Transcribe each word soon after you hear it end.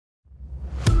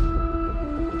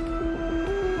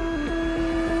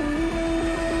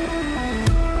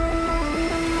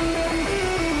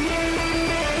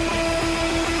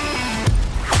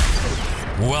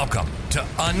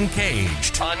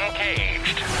Uncaged.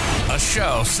 A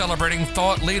show celebrating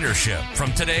thought leadership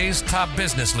from today's top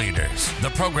business leaders. The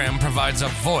program provides a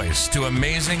voice to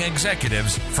amazing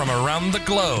executives from around the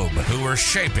globe who are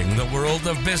shaping the world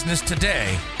of business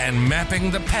today and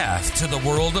mapping the path to the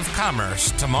world of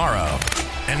commerce tomorrow.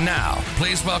 And now,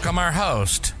 please welcome our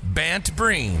host, Bant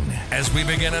Breen, as we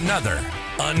begin another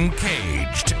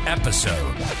Uncaged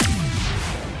episode.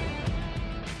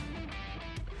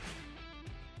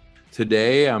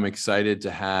 Today, I'm excited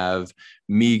to have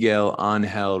Miguel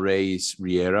Angel Reyes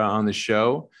Riera on the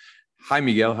show. Hi,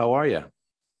 Miguel. How are you?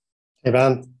 Hey,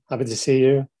 Ben. Happy to see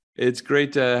you. It's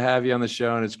great to have you on the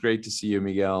show, and it's great to see you,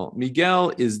 Miguel.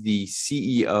 Miguel is the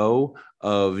CEO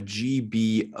of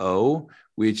GBO,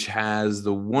 which has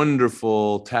the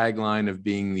wonderful tagline of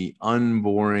being the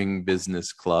unboring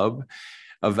business club,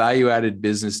 a value-added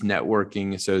business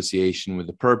networking association with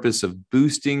the purpose of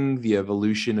boosting the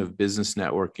evolution of business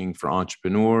networking for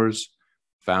entrepreneurs,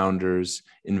 founders,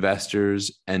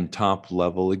 investors, and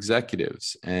top-level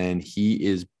executives. And he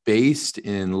is based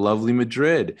in lovely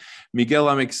Madrid. Miguel,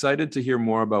 I'm excited to hear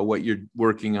more about what you're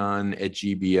working on at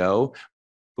GBO.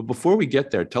 But before we get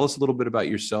there, tell us a little bit about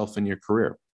yourself and your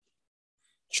career.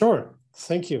 Sure.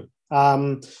 Thank you.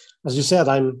 As you said,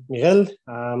 I'm Miguel.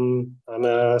 I'm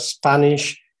a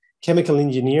Spanish chemical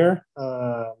engineer,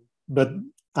 but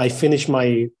I finished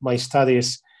my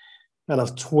studies kind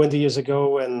of 20 years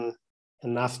ago, and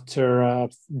after a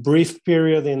brief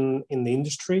period in the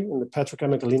industry, in the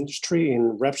petrochemical industry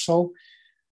in Repsol,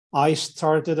 I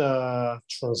started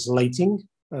translating.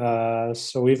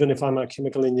 So even if I'm a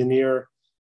chemical engineer,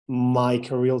 my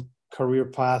career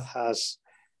path has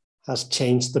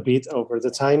changed a bit over the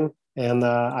time. And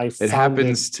it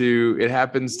happens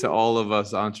to all of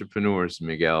us entrepreneurs,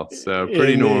 Miguel. So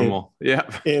pretty normal. Yeah.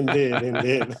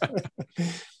 Indeed.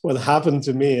 What happened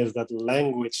to me is that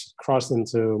language crossed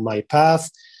into my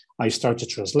path. I started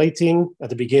translating at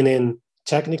the beginning,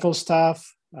 technical stuff,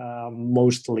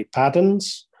 mostly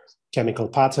patents, chemical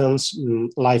patents,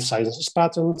 life sciences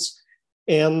patents.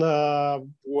 And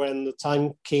when the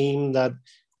time came that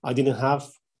I didn't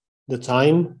have the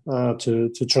time to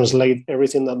translate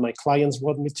everything that my clients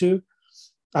want me to,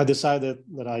 I decided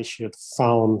that I should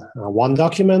found One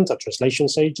Document, a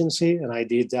translations agency, and I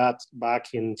did that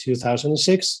back in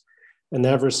 2006. And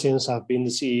ever since, I've been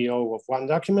the CEO of One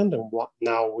Document, and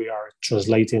now we are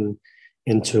translating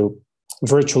into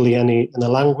virtually any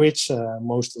language,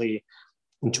 mostly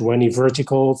into any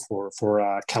vertical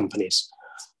for companies.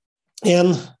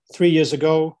 And 3 years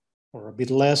ago, or a bit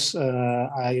less,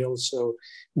 I also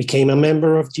became a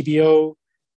member of GBO.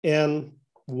 And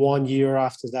 1 year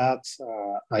after that,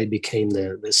 I became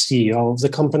the CEO of the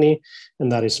company.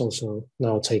 And that is also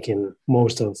now taking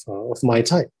most of my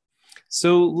time.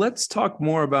 So let's talk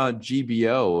more about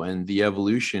GBO and the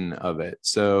evolution of it.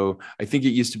 So I think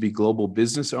it used to be Global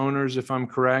Business Owners, if I'm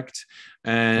correct.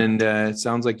 And it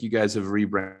sounds like you guys have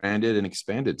rebranded and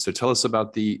expanded. So tell us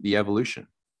about the evolution.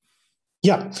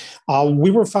 Yeah,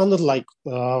 we were founded like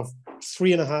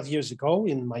 3.5 years ago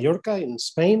in Mallorca, in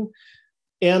Spain.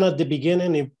 And at the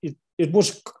beginning, it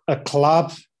was a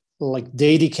club like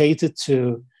dedicated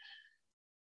to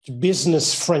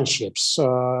business friendships.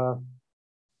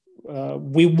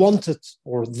 We wanted,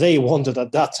 or they wanted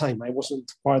at that time, I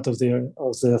wasn't part of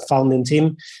the founding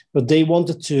team, but they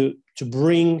wanted to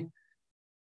bring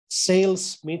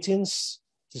sales meetings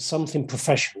to something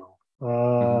professional.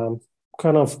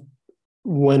 Kind of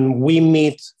when we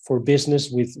meet for business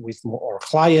with our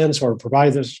clients or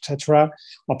providers, etc.,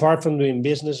 apart from doing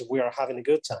business, we are having a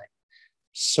good time.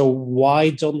 So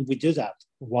why don't we do that?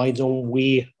 Why don't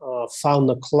we found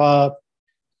a club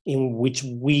in which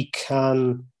we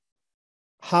can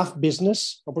have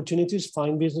business opportunities,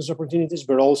 find business opportunities,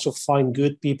 but also find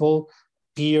good people,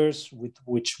 peers with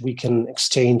which we can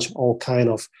exchange all kind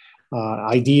of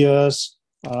ideas,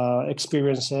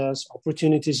 experiences,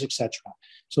 opportunities, etc.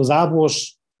 So that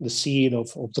was the seed of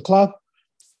the club.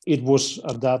 It was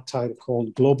at that time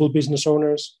called Global Business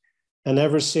Owners. And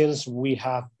ever since, we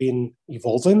have been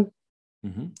evolving.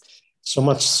 So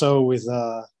much so with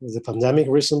the pandemic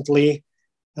recently,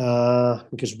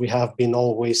 because we have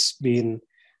always been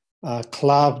a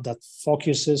club that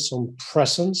focuses on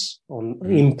presence, on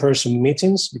in-person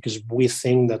meetings, because we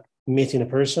think that meeting a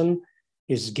person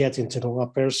is getting to know a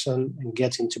person and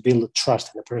getting to build a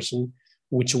trust in a person,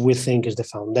 which we think is the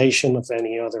foundation of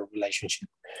any other relationship.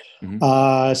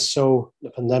 So the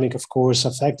pandemic, of course,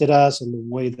 affected us in the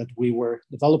way that we were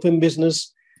developing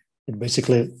business. It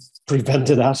basically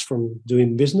prevented us from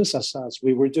doing business as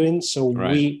we were doing. So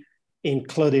we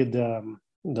included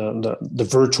the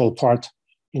virtual part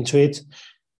into it.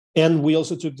 And we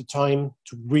also took the time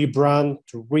to rebrand,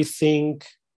 to rethink,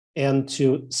 and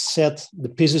to set the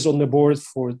pieces on the board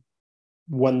for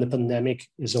when the pandemic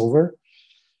is over.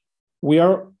 We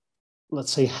are,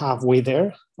 let's say, halfway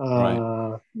there.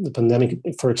 Right. The pandemic,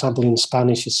 for example, in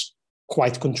Spanish is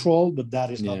quite controlled, but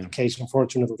that is not the case,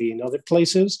 unfortunately, in other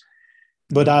places.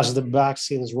 But as the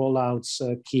vaccines rollouts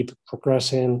keep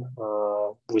progressing,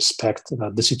 we expect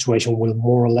that the situation will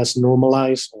more or less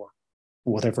normalize, or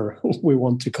whatever we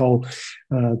want to call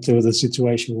to the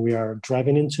situation we are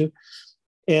driving into.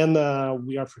 And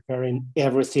we are preparing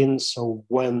everything. So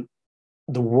when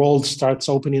the world starts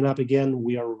opening up again,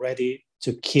 we are ready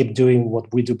to keep doing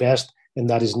what we do best, and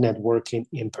that is networking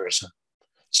in person.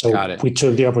 So we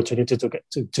took the opportunity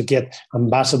to get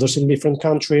ambassadors in different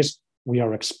countries. We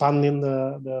are expanding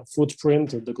the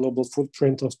footprint, the global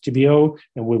footprint of GBO,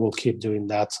 and we will keep doing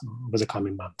that over the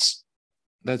coming months.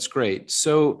 That's great.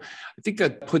 So I think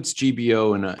that puts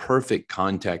GBO in a perfect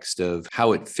context of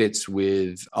how it fits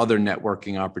with other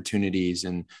networking opportunities.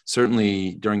 And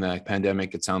certainly during the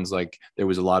pandemic, it sounds like there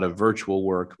was a lot of virtual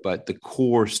work, but the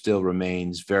core still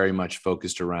remains very much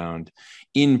focused around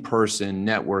in-person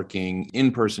networking,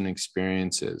 in-person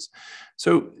experiences.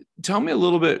 So tell me a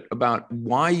little bit about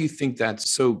why you think that's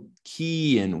so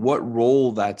key and what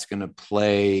role that's going to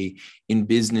play in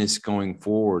business going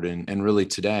forward and really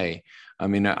today. I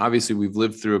mean, obviously, we've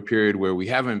lived through a period where we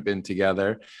haven't been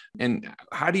together. And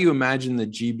how do you imagine the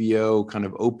GBO kind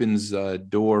of opens a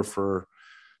door for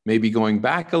maybe going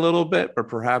back a little bit, or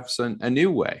perhaps a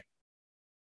new way?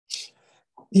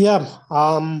 Yeah,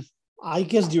 I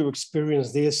guess you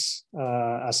experience this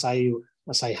as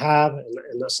I have,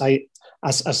 and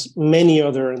as many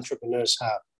other entrepreneurs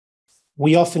have.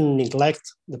 We often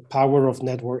neglect the power of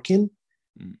networking,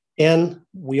 and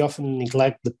we often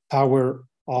neglect the power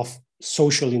of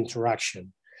social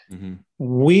interaction. Mm-hmm.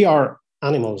 We are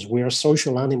animals. We are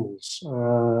social animals.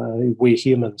 We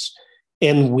humans,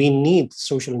 and we need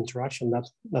social interaction.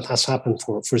 That has happened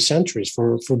for centuries,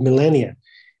 for millennia.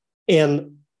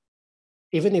 And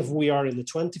even if we are in the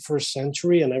 21st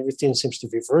century and everything seems to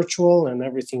be virtual and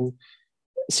everything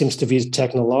seems to be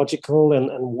technological, and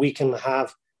we can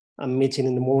have a meeting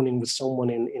in the morning with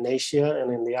someone in Asia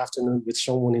and in the afternoon with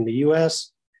someone in the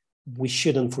US, we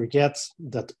shouldn't forget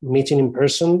that meeting in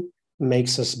person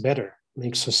makes us better,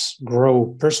 makes us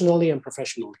grow personally and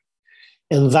professionally.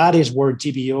 And that is where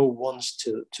GBO wants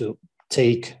to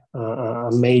take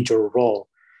a major role.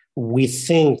 We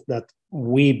think that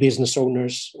we business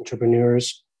owners,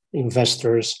 entrepreneurs,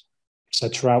 investors,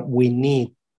 etc., we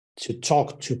need to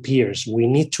talk to peers. We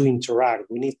need to interact.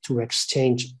 We need to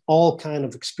exchange all kinds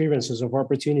of experiences of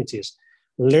opportunities,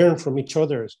 learn from each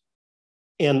other,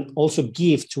 and also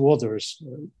give to others,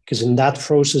 because in that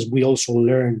process, we also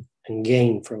learn and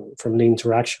gain from the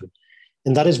interaction.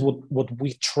 And that is what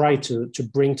we try to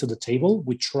bring to the table.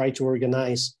 We try to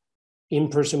organize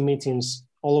in-person meetings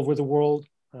all over the world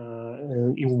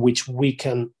in which we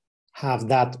can have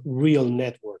that real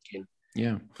networking.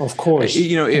 Yeah, of course.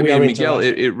 Miguel,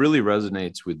 it really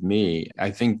resonates with me. I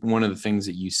think one of the things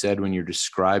that you said when you're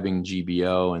describing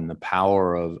GBO and the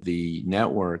power of the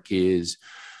network is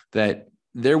that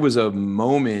there was a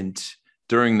moment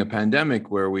during the pandemic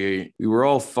where we were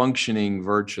all functioning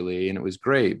virtually, and it was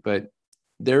great, but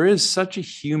there is such a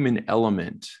human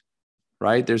element,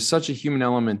 right? There's such a human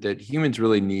element that humans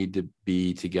really need to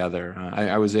be together.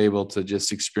 I was able to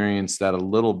just experience that a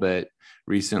little bit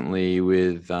recently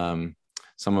with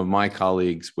some of my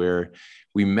colleagues, where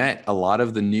we met a lot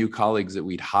of the new colleagues that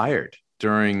we'd hired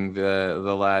during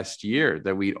the last year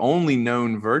that we'd only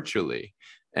known virtually.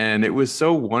 And it was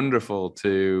so wonderful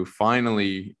to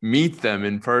finally meet them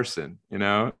in person,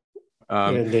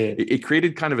 it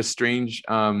created kind of a strange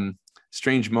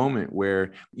moment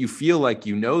where you feel like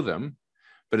you know them,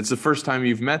 but it's the first time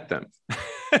you've met them,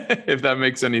 if that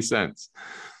makes any sense.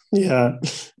 Yeah.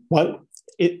 Well,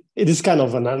 it is kind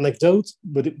of an anecdote,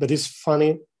 but it's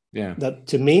funny. Yeah. That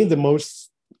to me, the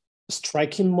most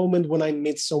striking moment when I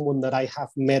meet someone that I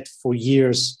have met for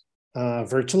years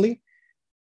virtually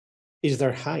is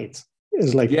their height.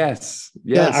 It's like, yes.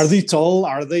 Yeah, are they tall?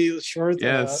 Are they short?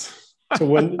 Yes. So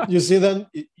when you see them,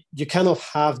 you kind of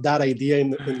have that idea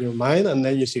in your mind, and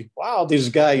then you see, wow, this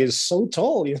guy is so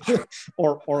tall,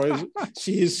 or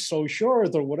she is so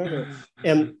short, or whatever.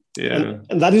 And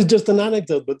that is just an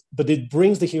anecdote, but it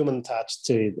brings the human touch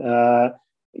to it.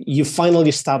 You finally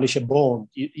establish a bond.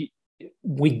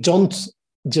 We don't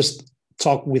just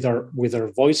talk with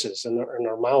our voices and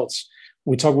our mouths.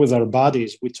 We talk with our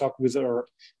bodies. We talk with our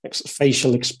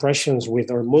facial expressions, with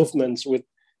our movements, with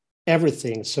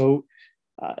everything. So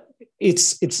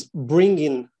it's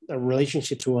bringing a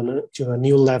relationship to a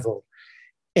new level.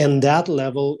 And that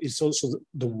level is also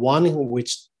the one in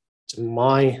which, in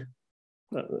my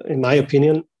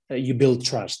opinion, you build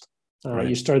trust. Right.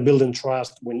 You start building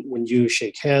trust when you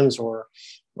shake hands or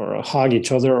hug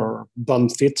each other or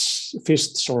bump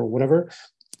fists or whatever,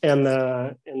 and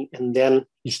then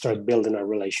you start building a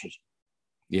relationship.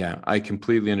 Yeah, I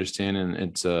completely understand, and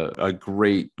it's a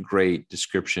great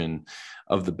description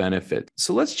of the benefit.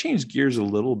 So let's change gears a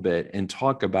little bit and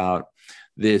talk about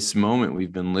this moment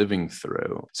we've been living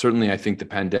through. Certainly, I think the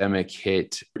pandemic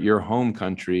hit your home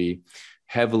country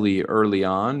heavily early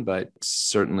on, but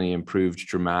certainly improved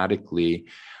dramatically.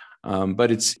 But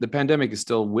the pandemic is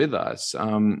still with us.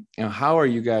 How are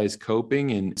you guys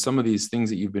coping? And some of these things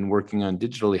that you've been working on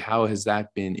digitally, how has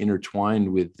that been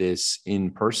intertwined with this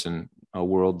in-person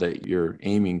world that you're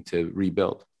aiming to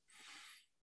rebuild?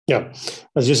 Yeah,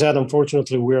 as you said,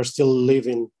 unfortunately, we are still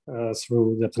living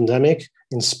through the pandemic.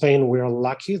 In Spain, we are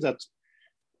lucky that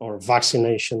our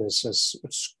vaccination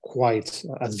is quite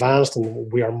advanced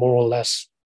and we are more or less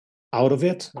out of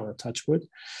it, touch wood.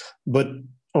 But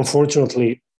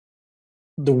unfortunately,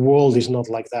 the world is not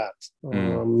like that.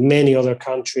 Many other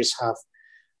countries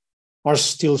are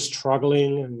still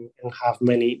struggling and have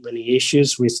many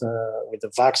issues with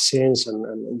the vaccines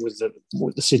and with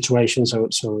the situation.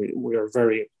 So we are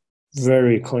very,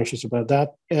 very conscious about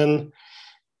that. And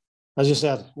as you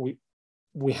said,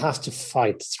 we have to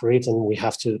fight through it and we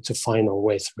have to find our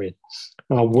way through it.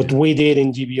 What we did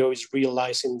in GBO is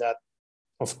realizing that,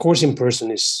 of course, in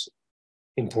person is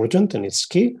important and it's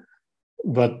key,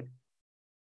 but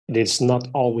it's not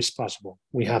always possible.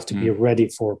 We have to be ready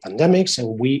for pandemics,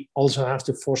 and we also have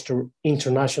to foster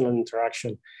international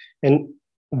interaction. And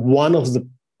one of the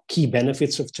key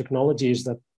benefits of technology is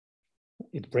that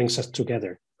it brings us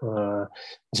together.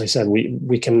 As I said,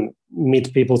 we can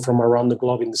meet people from around the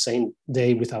globe in the same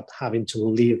day without having to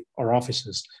leave our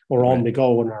offices or on the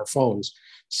go on our phones.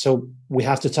 So we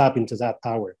have to tap into that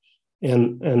power.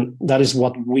 And that is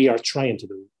what we are trying to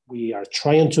do. We are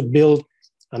trying to build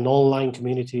an online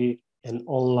community and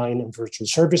online and virtual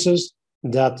services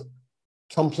that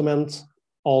complement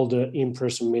all the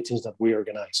in-person meetings that we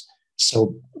organize.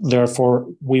 So therefore,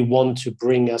 we want to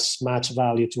bring as much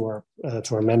value to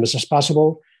our members as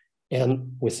possible.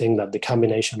 And we think that the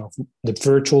combination of the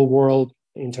virtual world,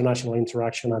 international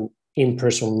interaction, and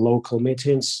in-person local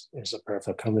meetings is a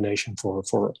perfect combination for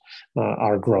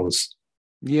our growth.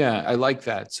 Yeah, I like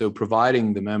that. So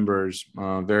providing the members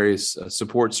various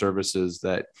support services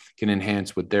that can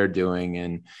enhance what they're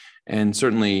doing, and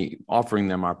certainly offering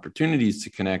them opportunities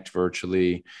to connect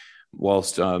virtually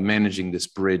whilst managing this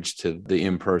bridge to the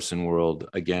in-person world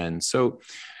again. So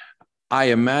I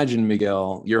imagine,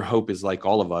 Miguel, your hope is like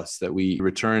all of us, that we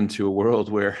return to a world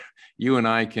where you and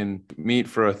I can meet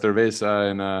for a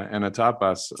cerveza and a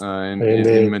tapas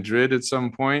in Madrid at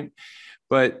some point.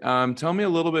 But tell me a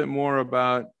little bit more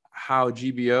about how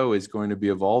GBO is going to be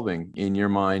evolving in your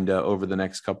mind over the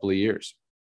next couple of years.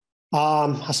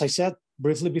 As I said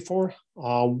briefly before,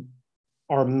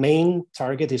 our main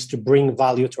target is to bring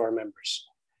value to our members.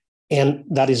 And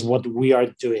that is what we are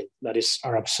doing. That is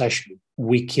our obsession.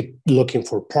 We keep looking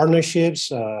for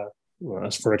partnerships,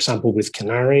 as for example, with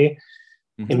Canary,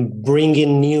 and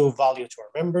bringing new value to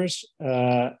our members,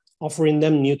 offering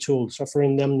them new tools,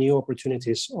 offering them new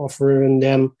opportunities, offering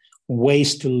them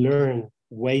ways to learn,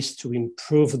 ways to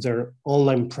improve their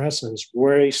online presence,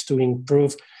 ways to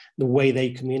improve the way they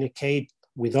communicate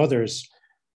with others,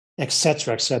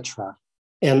 etc., etc.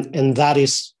 And that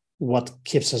is what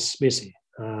keeps us busy.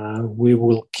 We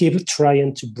will keep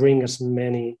trying to bring as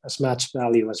much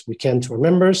value as we can to our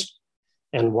members.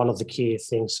 And one of the key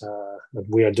things that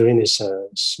we are doing is,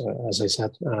 as I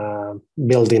said,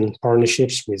 building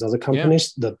partnerships with other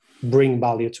companies that bring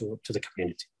value to the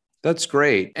community. That's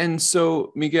great. And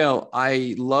so, Miguel,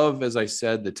 I love, as I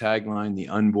said, the tagline, the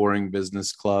Unboring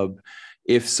Business Club.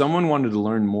 If someone wanted to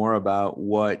learn more about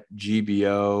what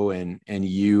GBO and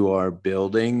you are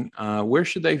building, where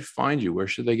should they find you? Where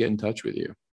should they get in touch with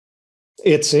you?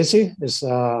 It's easy. It's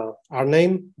our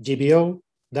name,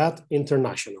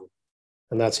 GBO.international.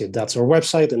 And that's it. That's our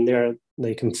website. And there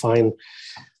they can find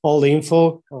all the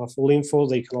info, full info.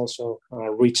 They can also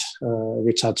reach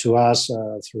out to us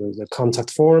through the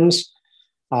contact forms,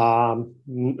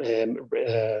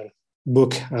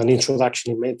 book an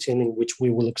introduction meeting in which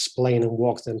we will explain and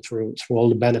walk them through all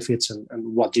the benefits and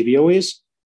what GBO is.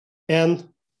 And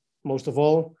most of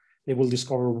all, they will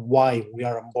discover why we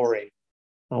are onboarding.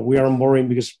 We are onboarding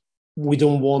because we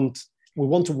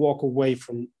want to walk away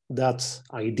from that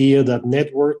idea that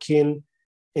networking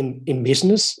in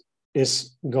business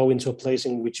is going to a place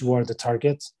in which you are the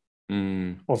target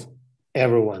of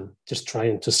everyone just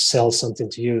trying to sell something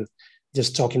to you,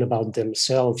 just talking about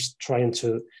themselves, trying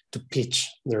to pitch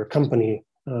their company,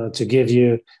 to give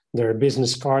you their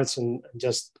business cards and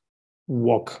just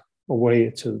walk away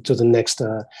to the next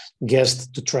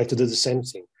guest to try to do the same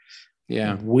thing.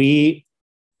 Yeah. We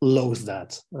loathe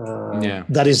that.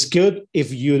 That is good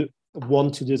if you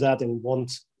want to do that and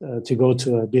want to go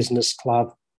to a business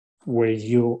club where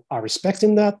you are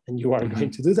respecting that and you are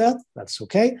going to do that, that's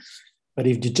okay. But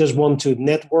if you just want to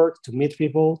network, to meet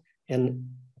people, and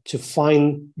to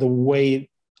find a way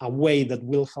that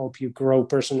will help you grow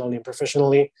personally and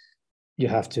professionally, you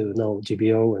have to know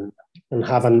GBO and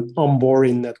have an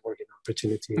onboarding networking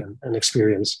opportunity and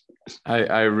experience.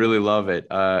 I really love it.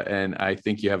 And I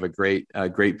think you have a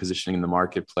great positioning in the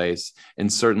marketplace,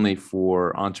 and certainly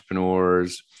for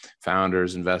entrepreneurs,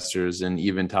 founders, investors, and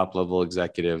even top level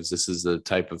executives, this is the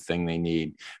type of thing they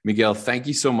need. Miguel, thank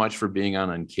you so much for being on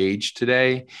Uncaged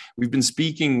today. We've been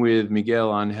speaking with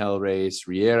Miguel Angel Reyes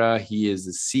Riera. He is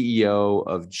the CEO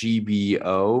of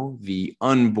GBO, the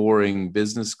Unboring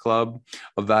Business Club,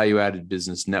 a value-added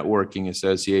business networking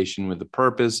association with the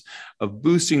purpose of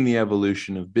boosting the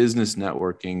evolution of business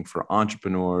networking for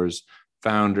entrepreneurs,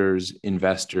 founders,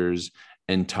 investors,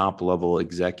 and top-level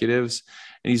executives.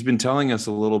 And he's been telling us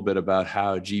a little bit about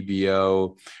how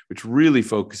GBO, which really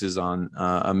focuses on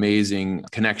amazing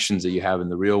connections that you have in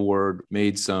the real world,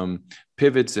 made some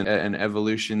pivots and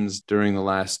evolutions during the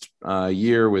last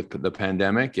year with the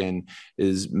pandemic, and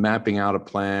is mapping out a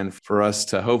plan for us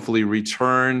to hopefully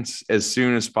return as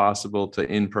soon as possible to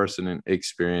in-person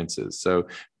experiences. So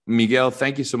Miguel,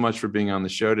 thank you so much for being on the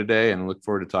show today, and I look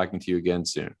forward to talking to you again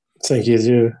soon. Thank you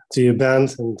to you, Ben,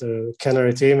 and the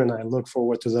Canary team, and I look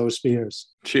forward to those beers.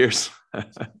 Cheers.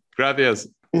 Gracias.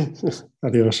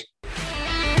 Adios.